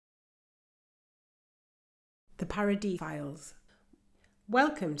The Paradis Files.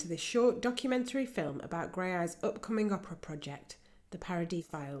 Welcome to this short documentary film about Graeae's upcoming opera project, The Paradis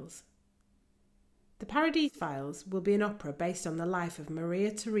Files. The Paradis Files will be an opera based on the life of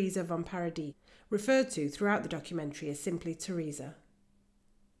Maria Theresia Von Paradis, referred to throughout the documentary as simply Theresia.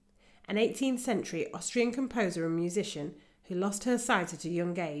 An 18th century Austrian composer and musician who lost her sight at a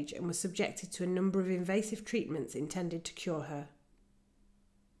young age and was subjected to a number of invasive treatments intended to cure her.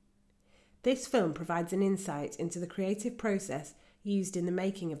 This film provides an insight into the creative process used in the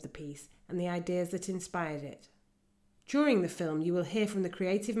making of the piece and the ideas that inspired it. During the film, you will hear from the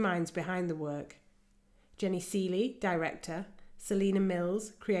creative minds behind the work: Jenny Seeley, director; Selina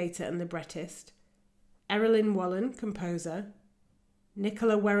Mills, creator and librettist; Erilyn Wallen, composer;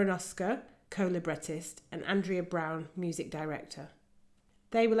 Nicola Werenowska, co-librettist; and Andrea Brown, music director.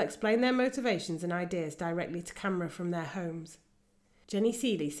 They will explain their motivations and ideas directly to camera from their homes. Jenny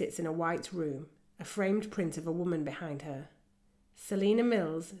Seeley sits in a white room, a framed print of a woman behind her. Selina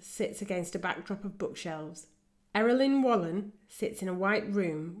Mills sits against a backdrop of bookshelves. Erilyn Wallen sits in a white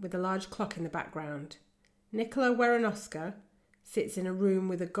room with a large clock in the background. Nicola Werenowska sits in a room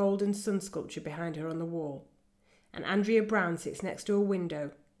with a golden sun sculpture behind her on the wall. And Andrea Brown sits next to a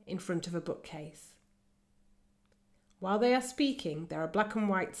window in front of a bookcase. While they are speaking, there are black and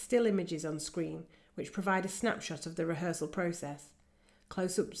white still images on screen which provide a snapshot of the rehearsal process.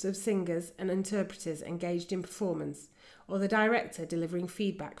 Close-ups of singers and interpreters engaged in performance, or the director delivering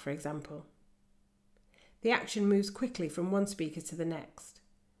feedback, for example. The action moves quickly from one speaker to the next.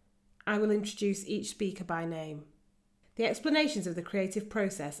 I will introduce each speaker by name. The explanations of the creative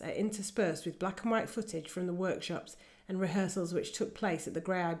process are interspersed with black and white footage from the workshops and rehearsals which took place at the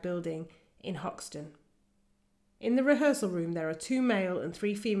Graeae building in Hoxton. In the rehearsal room there are 2 male and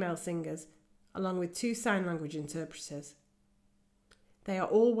 3 female singers, along with 2 sign language interpreters. They are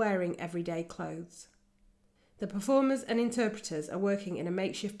all wearing everyday clothes. The performers and interpreters are working in a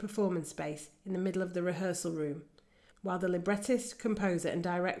makeshift performance space in the middle of the rehearsal room, while the librettist, composer and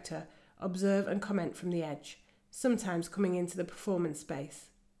director observe and comment from the edge, sometimes coming into the performance space.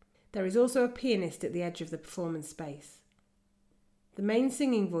 There is also a pianist at the edge of the performance space. The main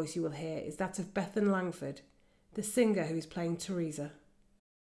singing voice you will hear is that of Bethan Langford, the singer who is playing Theresia.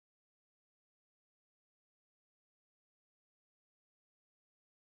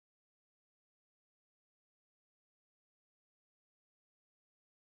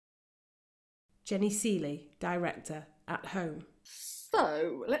 Jenny Seeley, director, at home.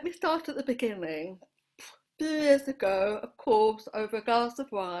 So, let me start at the beginning. A few years ago, of course, over a glass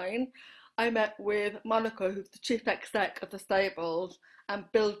of wine, I met with Monica, who's the chief exec of the stables, and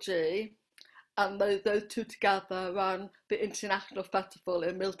Bill G, and those two together ran the International Festival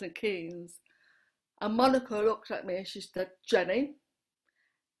in Milton Keynes. And Monica looked at me and she said, "Jenny,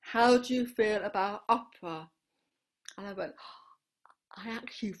 how do you feel about opera?" And I went, "I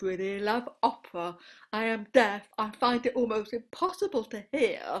actually really love opera. I am deaf. I find it almost impossible to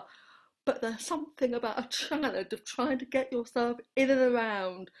hear, but there's something about a challenge of trying to get yourself in and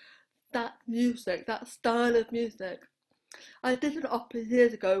around that music, that style of music. I did an opera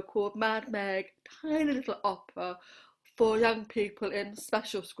years ago called Mad Meg, tiny little opera for young people in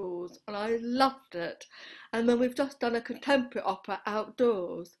special schools, and I loved it. And then we've just done a contemporary opera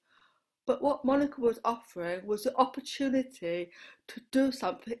outdoors. But what Monica was offering was the opportunity to do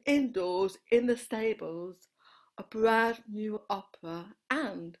something indoors in the stables, a brand new opera.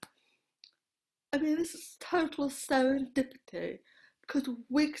 And, I mean, this is total serendipity, because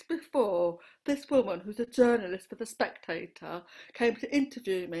weeks before, this woman, who's a journalist for The Spectator, came to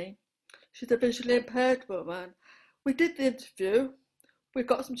interview me. She's a visually impaired woman. We did the interview. We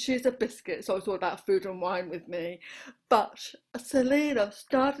got some cheese and biscuits, so it's all about food and wine with me. But Selina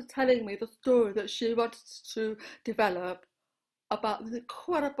started telling me the story that she wanted to develop about this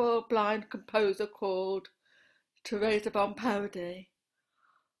incredible blind composer called Theresia Von Paradis.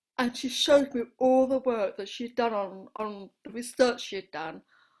 And she showed me all the work that she'd done on the research she'd done.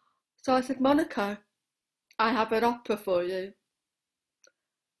 So I said, "Monica, I have an opera for you."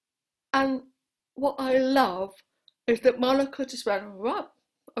 And what I love is that Monica just went, "Right,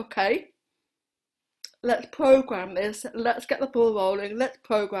 okay, let's program this, let's get the ball rolling, let's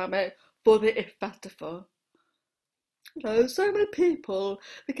program it for the IF Festival." You know, so many people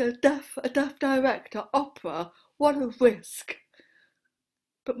think a deaf director, opera, what a risk.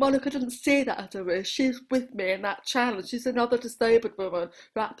 But Monica didn't see that as a risk. She's with me in that challenge. She's another disabled woman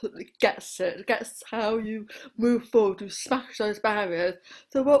who absolutely gets it, gets how you move forward, you smash those barriers.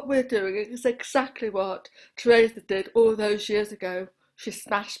 So what we're doing is exactly what Theresia did all those years ago. She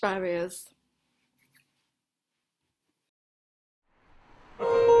smashed barriers.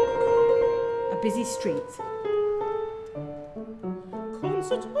 A busy street,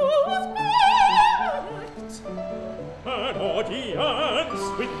 An audience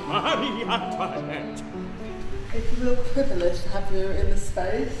with Marie Antoinette. It's a real privilege to have you in the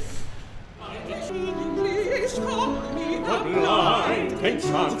space. The Blind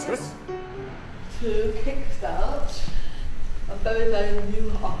Enchantress. To kickstart a very, very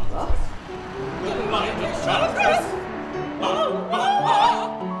new opera. The Blind Enchantress.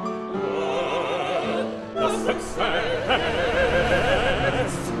 The success.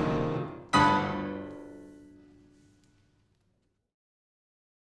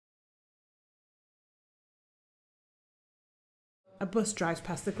 A bus drives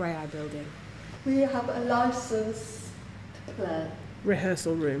past the Graeae building. We have a licence to play.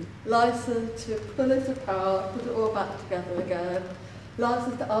 Rehearsal room. Licence to pull it apart, put it all back together again.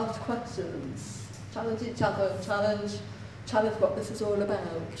 Licence to ask questions, challenge each other, challenge what this is all about.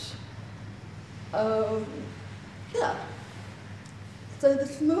 Yeah. So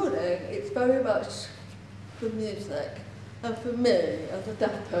this morning, it's very much for music. And for me, as a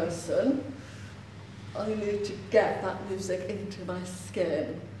deaf person, I need to get that music into my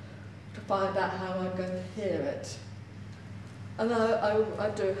skin to find out how I'm going to hear it. And I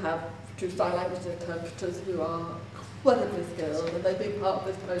do have two sign language interpreters who are incredibly skilled, and they've been part of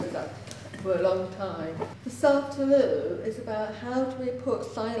this process for a long time. This afternoon is about how do we put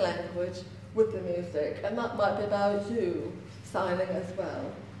sign language with the music, and that might be about you signing as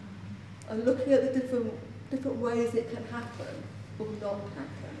well. And looking at the different ways it can happen or not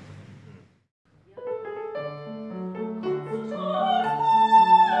happen.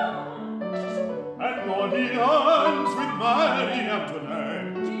 An audience with Marie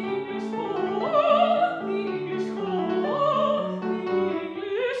Antoinette.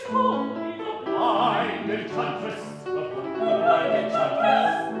 Blind Enchantress. Blind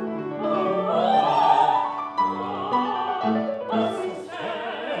Enchantress.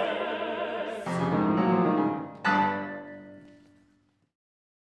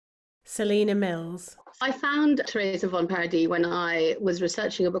 Selena Mills. I found Theresia Von Paradis when I was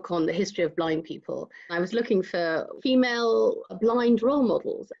researching a book on the history of blind people. I was looking for female blind role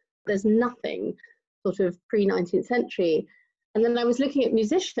models. There's nothing sort of pre-19th century. And then I was looking at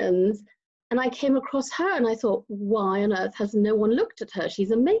musicians and I came across her and I thought, why on earth has no one looked at her?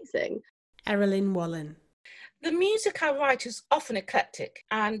 She's amazing. Erilyn Wallen. The music I write is often eclectic.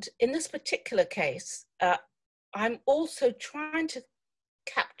 And in this particular case, I'm also trying to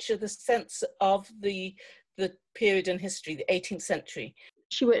capture the sense of the period in history, the 18th century.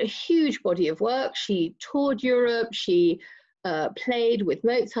 She wrote a huge body of work. She toured Europe. She played with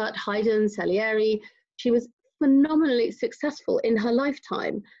Mozart, Haydn, Salieri. She was phenomenally successful in her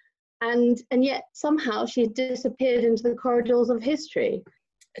lifetime. And yet somehow she disappeared into the corridors of history.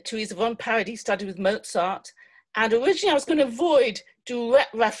 Theresia Von Paradis studied with Mozart. And originally I was going to avoid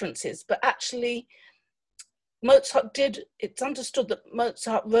direct references, but actually it's understood that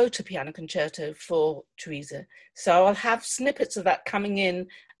Mozart wrote a piano concerto for Theresia. So I'll have snippets of that coming in,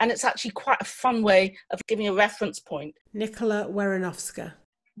 and it's actually quite a fun way of giving a reference point. Nicola Werenowska.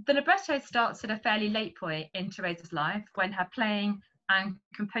 The libretto starts at a fairly late point in Theresia's life, when her playing and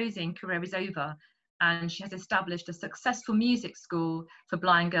composing career is over, and she has established a successful music school for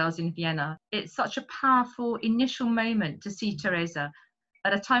blind girls in Vienna. It's such a powerful initial moment to see Theresia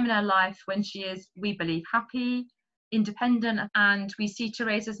at a time in her life when she is, we believe, happy, independent, and we see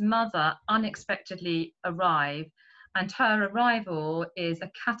Theresia's mother unexpectedly arrive, and her arrival is a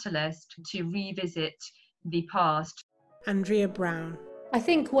catalyst to revisit the past. Andrea Brown. I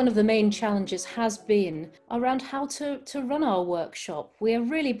think one of the main challenges has been around how to run our workshop. We are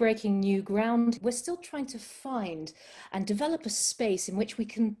really breaking new ground. We're still trying to find and develop a space in which we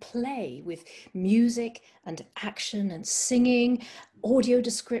can play with music and action and singing, audio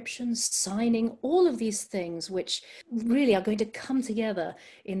descriptions, signing, all of these things which really are going to come together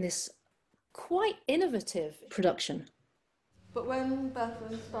in this quite innovative production. But when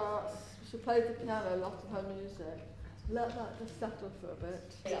Bethany starts, she plays the piano, a lot of her music. Let that just settle for a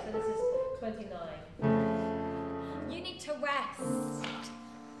bit. So this is 29. You need to rest.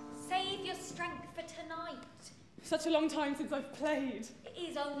 Save your strength for tonight. Such a long time since I've played. It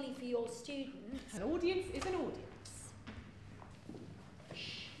is only for your students. An audience is an audience.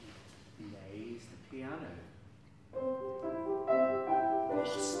 She plays the piano.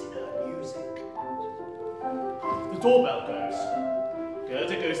 Lost in her music. The doorbell goes.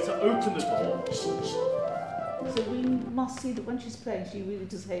 Gerda goes to open the door. So we must see that when she's playing, she really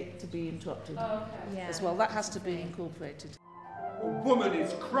does hate to be interrupted as well. That has to be incorporated. A woman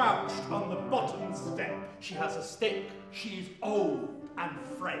is crouched on the bottom step. She has a stick. She's old and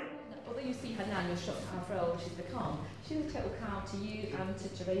frail. Although you see her now, you're shocked how frail she's become. She was a total cow to you and to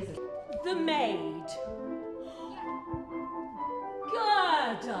Theresia. The maid.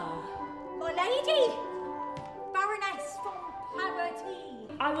 Gerda. My lady. Baroness von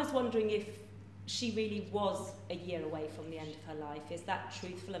Paradis. I was wondering if she really was a year away from the end of her life. Is that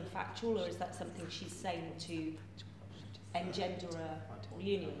truthful and factual, or is that something she's saying to engender a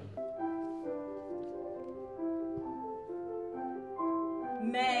union?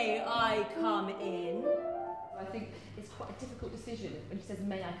 May I come in? I think it's quite a difficult decision when she says,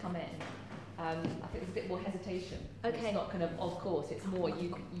 may I come in? I think there's a bit more hesitation. Okay. It's not kind of course, it's more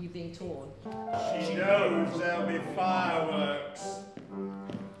you being torn. She knows there'll be fireworks.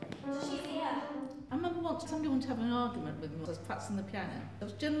 She's here. I remember once somebody wanted to have an argument with me. I was practicing the piano.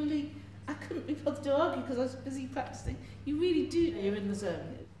 I couldn't be bothered to argue because I was busy practicing. You really do, you're in the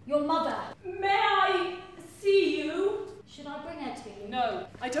zone. Your mother. May I see you? Should I bring her to you? No,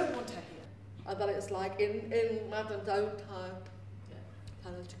 I don't want her here. And then it's like in Madame's own time,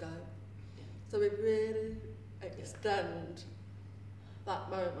 tell her to go. So we really extend that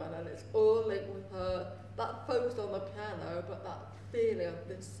moment, and it's all linked with her, that focus on the piano, but that feeling of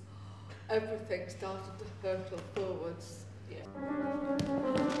this, everything started to hurtle forwards. She's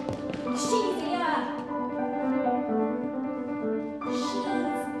here. She's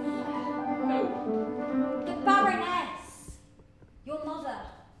here. No. The Baroness. Your mother.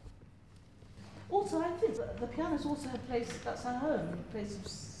 Also, I think that the piano's also a place, that's her home, a place of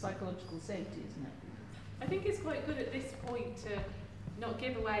psychological safety, isn't it? I think it's quite good at this point to not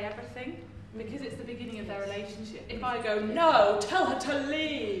give away everything, because it's the beginning of their relationship. If I go, no, tell her to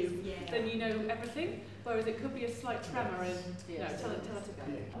leave, then you know everything. Whereas it could be a slight tremor and, no, tell her to go.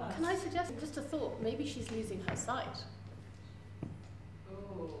 Can I suggest just a thought? Maybe she's losing her sight.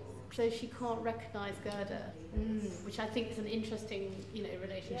 So she can't recognise Gerda, which I think is an interesting,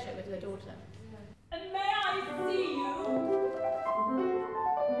 relationship with her daughter. And may I see you?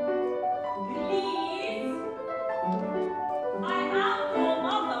 Please? I am your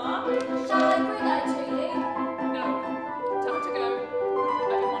mother. Shall I bring her to you? No. Tell her to go. I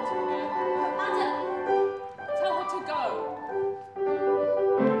don't want her here. But madam. Tell her to go.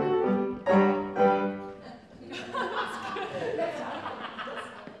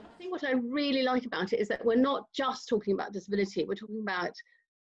 I think what I really like about it is that we're not just talking about disability, we're talking about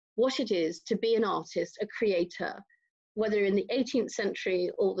what it is to be an artist, a creator, whether in the 18th century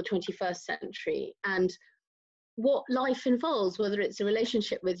or the 21st century, and what life involves, whether it's a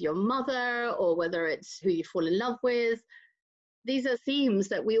relationship with your mother or whether it's who you fall in love with. These are themes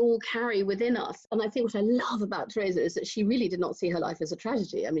that we all carry within us. And I think what I love about Theresia is that she really did not see her life as a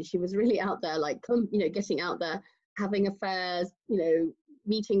tragedy. I mean, she was really out there, getting out there, having affairs,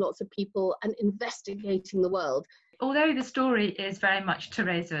 meeting lots of people and investigating the world. Although the story is very much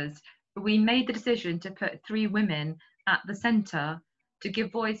Theresia's, we made the decision to put 3 women at the centre to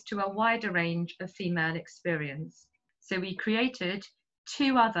give voice to a wider range of female experience. So we created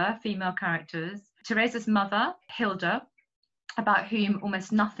 2 other female characters, Theresia's mother, Hilda, about whom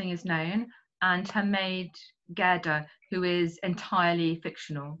almost nothing is known, and her maid, Gerda, who is entirely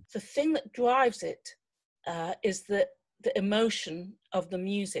fictional. The thing that drives it is the emotion of the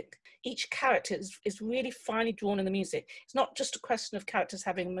music. Each character is really finely drawn in the music. It's not just a question of characters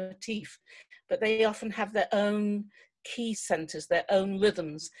having a motif, but they often have their own key centres, their own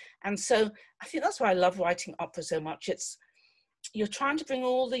rhythms. And so I think that's why I love writing opera so much. You're trying to bring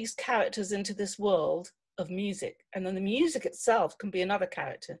all these characters into this world of music, and then the music itself can be another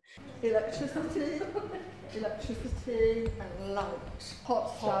character. Electricity, and light.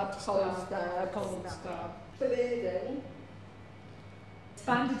 Hot stab, cold stab. Bleeding.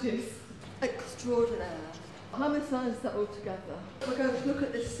 Bandages. Extraordinaire. How many sides is that all together? We're going to look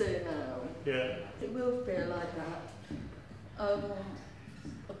at this scene now. Yeah. It will feel like that.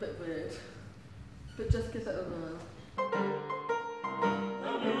 A bit weird. But just give it a whirl.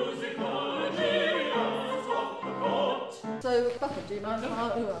 So, Becca, do you mind if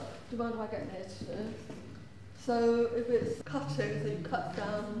I get near to? So, if it's cutting, so you cut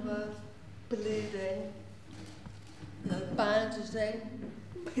down the bleeding, bandaging,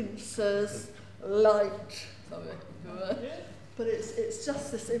 pincers, light. Sorry. But it's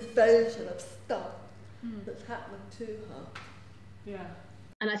just this invasion of stuff that's happening to her. Yeah.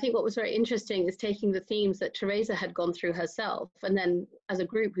 And I think what was very interesting is taking the themes that Theresia had gone through herself, and then as a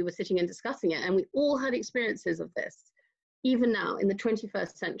group we were sitting and discussing it, and we all had experiences of this, even now in the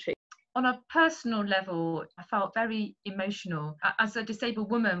 21st century. On a personal level, I felt very emotional. As a disabled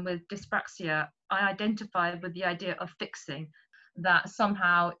woman with dyspraxia, I identified with the idea of fixing. that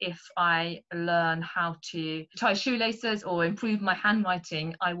somehow if I learn how to tie shoelaces or improve my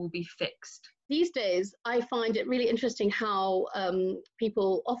handwriting, I will be fixed. These days, I find it really interesting how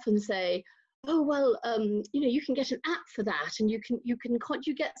people often say, oh, well, you know, you can get an app for that, and can't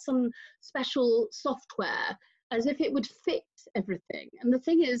you get some special software, as if it would fix everything. And the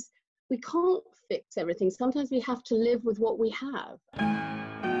thing is, we can't fix everything. Sometimes we have to live with what we have.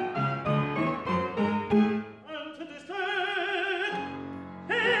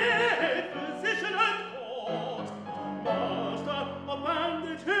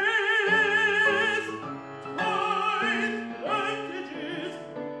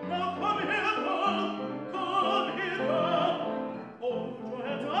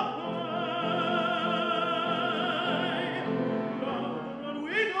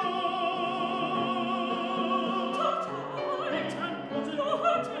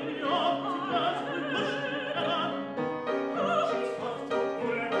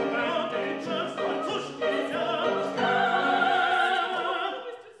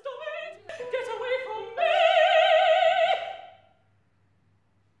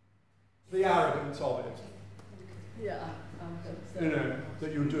 You know,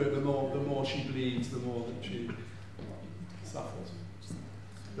 that you do it, the more she bleeds, the more that she suffers,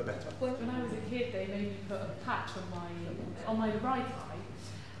 the better. Well, when I was a kid, they made me put a patch on my right eye,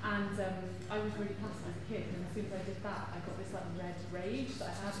 and I was really passive as a kid, and as soon as I did that, I got this like red rage that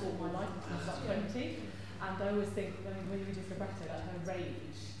I had all my life since I was about 20, and I always think, when you just Roberta, that her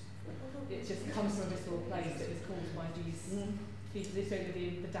rage, it just comes from a visceral place that is caused by these this over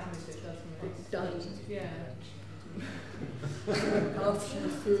the damage that it does from it. It does. Yeah.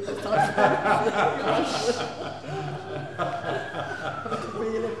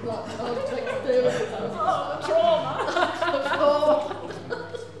 Trauma.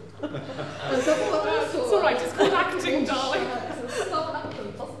 It's all right, it's called acting, darling.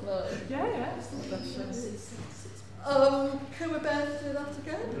 Yeah. Can we both do that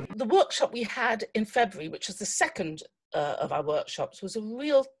again? The workshop we had in February, which was the second of our workshops, was a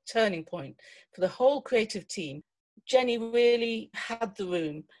real turning point for the whole creative team. Jenny really had the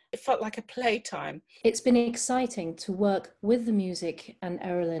room. It felt like a playtime. It's been exciting to work with the music and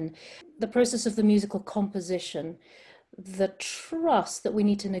Erilyn. The process of the musical composition, the trust that we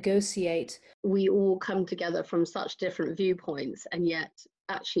need to negotiate. We all come together from such different viewpoints and yet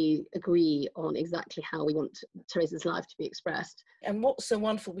actually agree on exactly how we want Theresia's life to be expressed. And what's so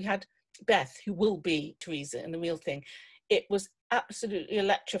wonderful, we had Beth, who will be Theresa in the real thing. It was absolutely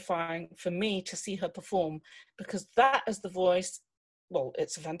electrifying for me to see her perform, because that is the voice, well,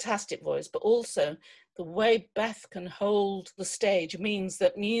 it's a fantastic voice, but also the way Beth can hold the stage means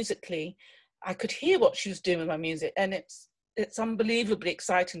that musically I could hear what she was doing with my music, and it's unbelievably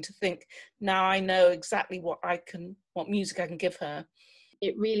exciting to think now I know exactly what music I can give her.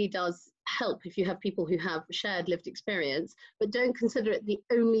 It really does help if you have people who have shared lived experience, but don't consider it the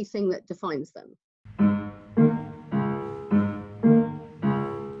only thing that defines them.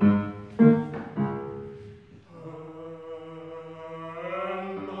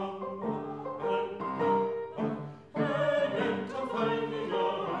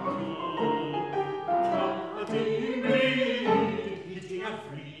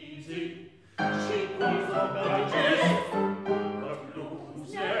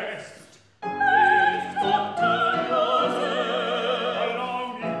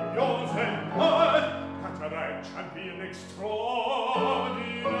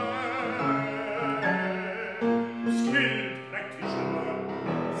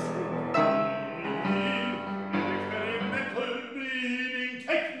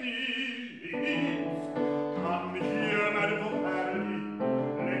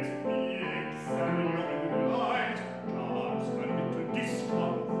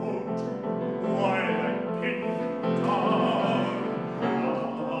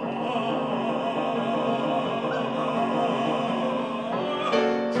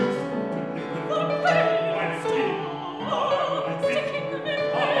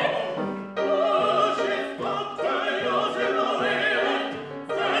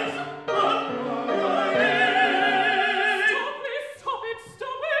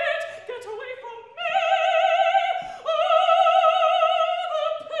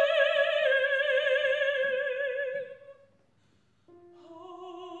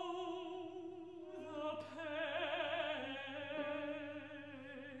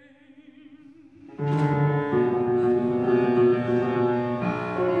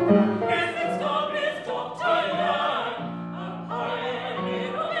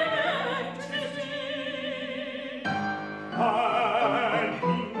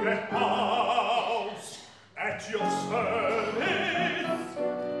 At your service.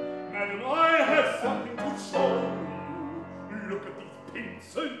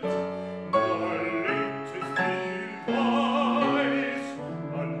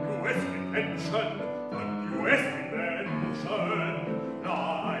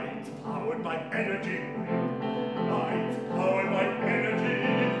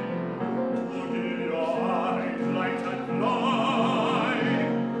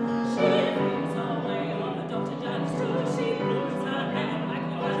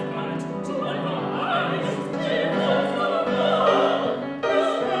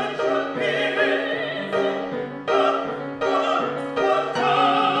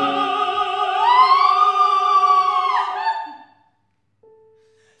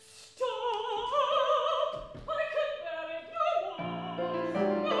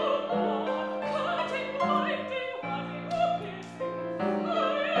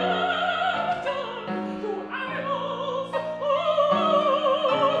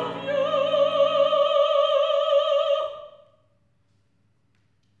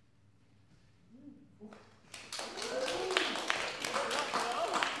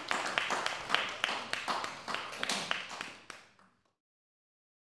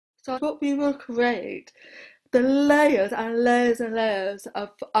 So what we will create, the layers and layers and layers of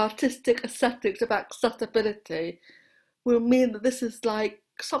artistic aesthetics of accessibility will mean that this is like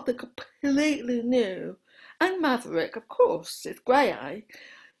something completely new and maverick, of course, it's Graeae,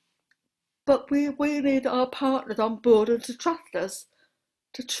 but we need our partners on board and to trust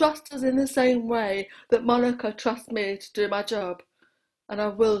us in the same way that Monica trusts me to do my job. And I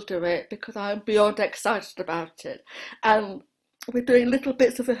will do it because I'm beyond excited about it. And we're doing little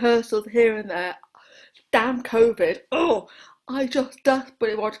bits of rehearsals here and there. Damn COVID. Oh, I just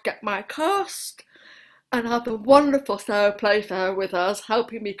desperately want to get my cast and have a wonderful Sarah Playfair with us,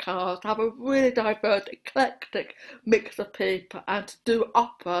 helping me cast, have a really diverse, eclectic mix of people, and to do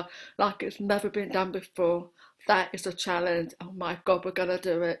opera like it's never been done before. That is a challenge. Oh my God, we're going to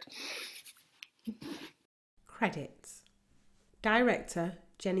do it. Credits. Director,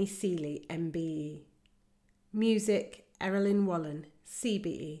 Jenny Seeley, MBE. Music, Erilyn Wallen,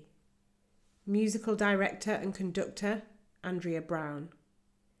 CBE. Musical Director and Conductor, Andrea Brown.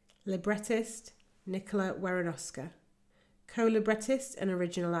 Librettist, Nicola Weronowska. Co-librettist and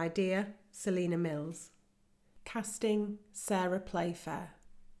original idea, Selena Mills. Casting, Sarah Playfair.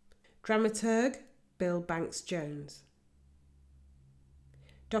 Dramaturg, Bill Banks-Jones.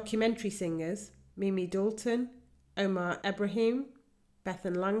 Documentary singers, Mimi Dalton, Omar Ebrahim,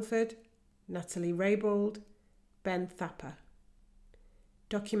 Bethan Langford, Natalie Raybould, Ben Thapper.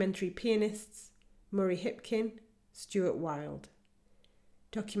 Documentary pianists, Murray Hipkin, Stuart Wilde.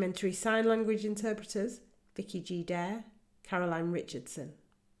 Documentary sign language interpreters, Vicky G. Dare, Caroline Richardson.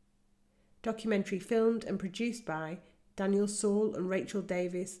 Documentary filmed and produced by Daniel Saul and Rachel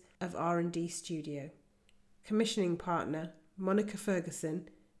Davies of R&D Studio. Commissioning partner, Monica Ferguson,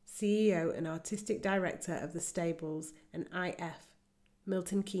 CEO and Artistic Director of the Stables and IF,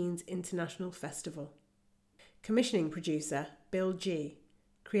 Milton Keynes International Festival. Commissioning producer, Bill G.,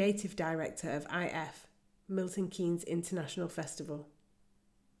 Creative Director of IF, Milton Keynes International Festival.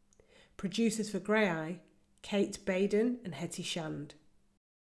 Producers for Graeae, Kate Baden and Hetty Shand.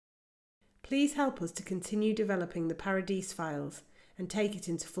 Please help us to continue developing the Paradis Files and take it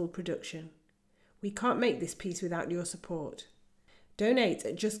into full production. We can't make this piece without your support. Donate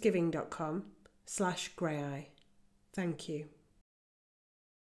at justgiving.com/Graeae. Thank you.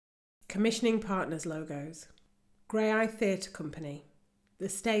 Commissioning partners logos. Graeae Theatre Company. The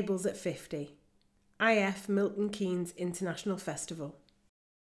Stables at 50. IF Milton Keynes International Festival.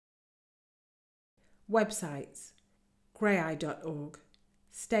 Websites: graeae.org,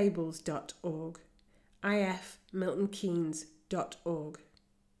 stables.org, ifmiltonkeynes.org.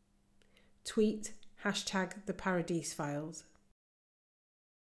 Tweet #TheParadisFiles.